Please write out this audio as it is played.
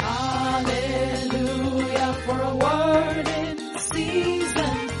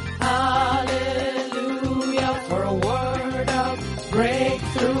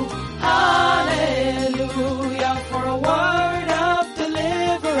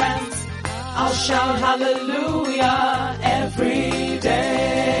I'll shout hallelujah every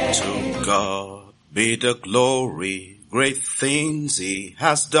day. To God be the glory, great things he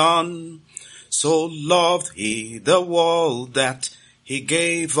has done. So loved he the world that he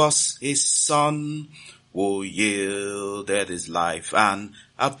gave us his son, who yielded his life and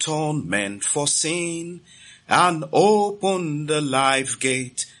atonement for sin, and opened the life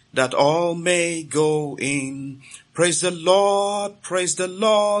gate that all may go in. Praise the Lord, praise the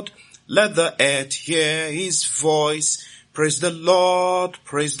Lord. Let the earth hear his voice. Praise the Lord,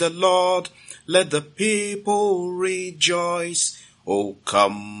 praise the Lord. Let the people rejoice. Oh,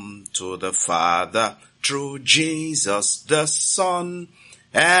 come to the Father through Jesus the Son,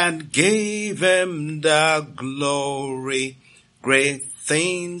 and give him the glory. Great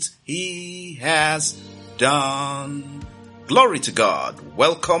things he has done. Glory to God.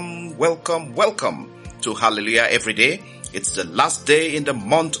 Welcome, welcome, welcome to Hallelujah Everyday. It's the last day in the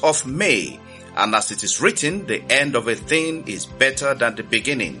month of May. And as it is written, the end of a thing is better than the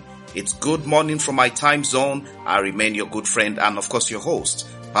beginning. It's good morning from my time zone. I remain your good friend and of course your host,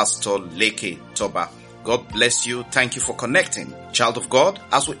 Pastor Leke Toba. God bless you. Thank you for connecting. Child of God,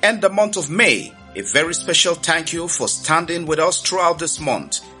 as we end the month of May, a very special thank you for standing with us throughout this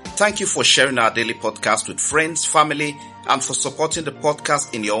month. Thank you for sharing our daily podcast with friends, family, and for supporting the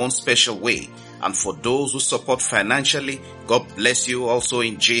podcast in your own special way. And for those who support financially, God bless you also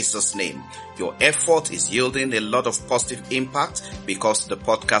in Jesus' name. Your effort is yielding a lot of positive impact because the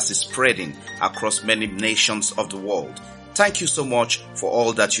podcast is spreading across many nations of the world. Thank you so much for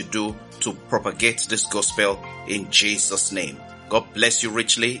all that you do to propagate this gospel in Jesus' name. God bless you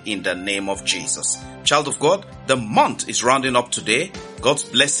richly in the name of Jesus. Child of God, the month is rounding up today. God's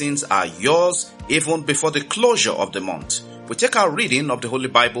blessings are yours even before the closure of the month. We take our reading of the Holy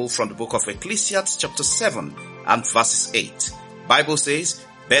Bible from the book of Ecclesiastes chapter 7 and verses 8. Bible says,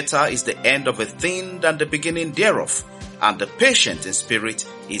 better is the end of a thing than the beginning thereof, and the patient in spirit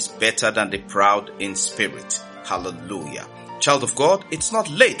is better than the proud in spirit. Hallelujah. Child of God, it's not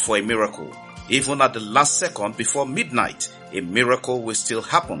late for a miracle. Even at the last second before midnight, a miracle will still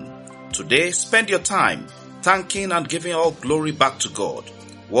happen. Today, spend your time thanking and giving all glory back to God.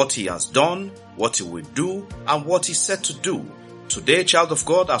 What he has done, what he will do, and what he said to do. Today, child of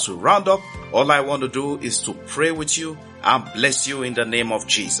God, as we round up, all I want to do is to pray with you and bless you in the name of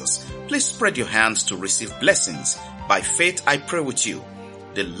Jesus. Please spread your hands to receive blessings. By faith, I pray with you.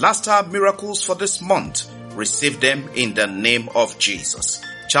 The last hour miracles for this month, receive them in the name of Jesus.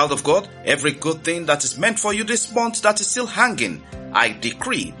 Child of God, every good thing that is meant for you this month that is still hanging, I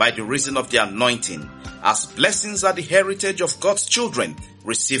decree by the reason of the anointing, as blessings are the heritage of God's children,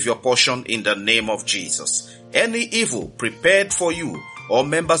 receive your portion in the name of Jesus. Any evil prepared for you or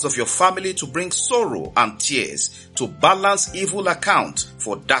members of your family to bring sorrow and tears, to balance evil account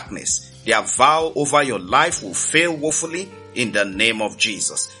for darkness, their vow over your life will fail woefully in the name of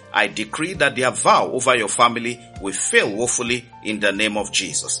Jesus. I decree that their vow over your family will fail woefully in the name of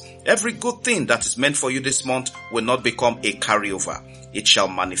Jesus. Every good thing that is meant for you this month will not become a carryover. It shall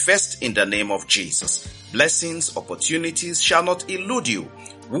manifest in the name of Jesus. Blessings, opportunities shall not elude you.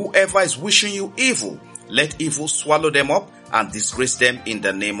 Whoever is wishing you evil, let evil swallow them up and disgrace them in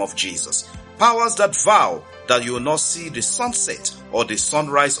the name of Jesus. Powers that vow that you will not see the sunset or the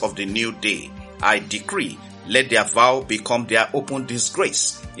sunrise of the new day, I decree, let their vow become their open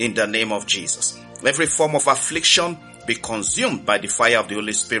disgrace in the name of Jesus. Every form of affliction be consumed by the fire of the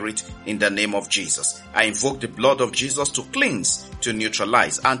Holy Spirit in the name of Jesus. I invoke the blood of Jesus to cleanse, to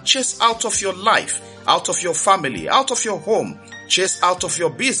neutralize, and chase out of your life, out of your family, out of your home, chase out of your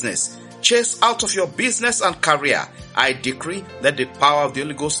business, chase out of your business and career. I decree that the power of the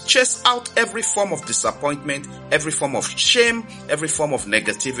Holy Ghost chase out every form of disappointment, every form of shame, every form of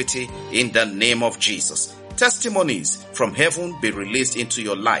negativity in the name of Jesus. Testimonies from heaven be released into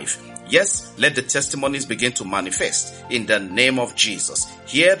your life. Yes, let the testimonies begin to manifest in the name of Jesus.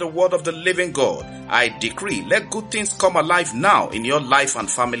 Hear the word of the living God. I decree, let good things come alive now in your life and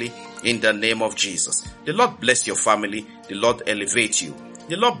family in the name of Jesus. The Lord bless your family. The Lord elevate you.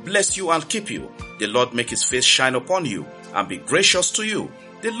 The Lord bless you and keep you. The Lord make his face shine upon you and be gracious to you.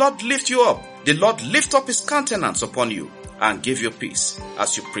 The Lord lift you up. The Lord lift up his countenance upon you and give you peace.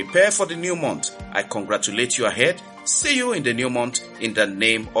 As you prepare for the new month, I congratulate you ahead. See you in the new month in the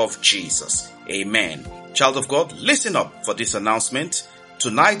name of Jesus. Amen. Child of God, listen up for this announcement.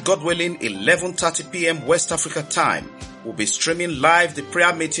 Tonight, God willing, 11:30 p.m. West Africa time, we'll be streaming live the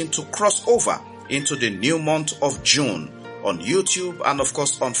prayer meeting to cross over into the new month of June on YouTube and of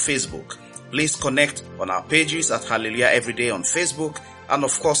course on Facebook. Please connect on our pages at Hallelujah Everyday on Facebook and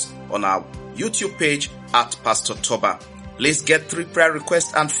of course on our YouTube page at Pastor Toba Please get 3 prayer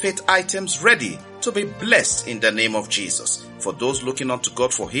requests and faith items ready to be blessed in the name of Jesus. For those looking unto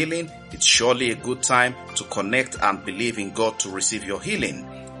God for healing, it's surely a good time to connect and believe in God to receive your healing.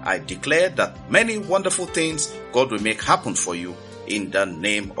 I declare that many wonderful things God will make happen for you in the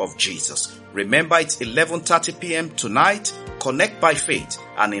name of Jesus. Remember, it's 11:30 p.m. tonight. Connect by faith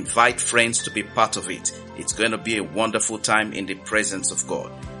and invite friends to be part of it. It's going to be a wonderful time in the presence of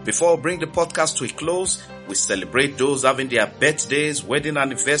God. Before we bring the podcast to a close, we celebrate those having their birthdays, wedding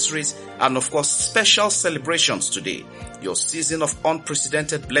anniversaries, and of course, special celebrations today. Your season of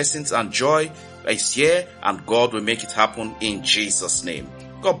unprecedented blessings and joy is here, and God will make it happen in Jesus' name.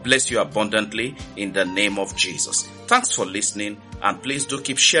 God bless you abundantly in the name of Jesus. Thanks for listening, and please do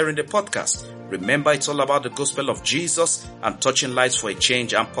keep sharing the podcast. Remember, it's all about the gospel of Jesus and touching lives for a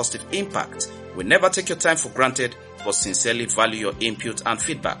change and positive impact. We never take your time for granted, but sincerely value your input and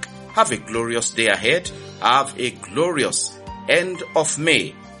feedback. Have a glorious day ahead. Have a glorious end of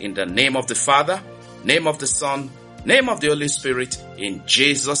May. In the name of the Father, name of the Son, name of the Holy Spirit, in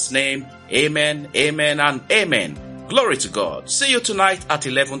Jesus' name, amen, amen, and amen. Glory to God. See you tonight at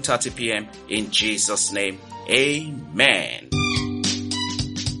 11:30 p.m. in Jesus' name. Amen.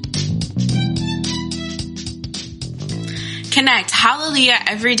 Connect Hallelujah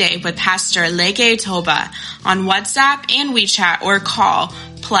every day with Pastor Leke Toba on WhatsApp and WeChat, or call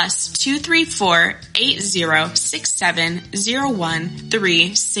 +234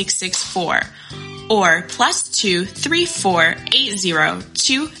 8067013664 or +234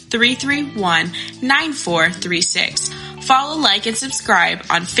 8023319436. Follow, like, and subscribe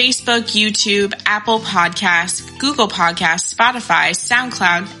on Facebook, YouTube, Apple Podcasts, Google Podcasts, Spotify,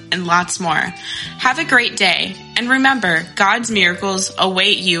 SoundCloud, and lots more. Have a great day, and remember, God's miracles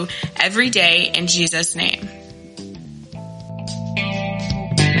await you every day in Jesus' name.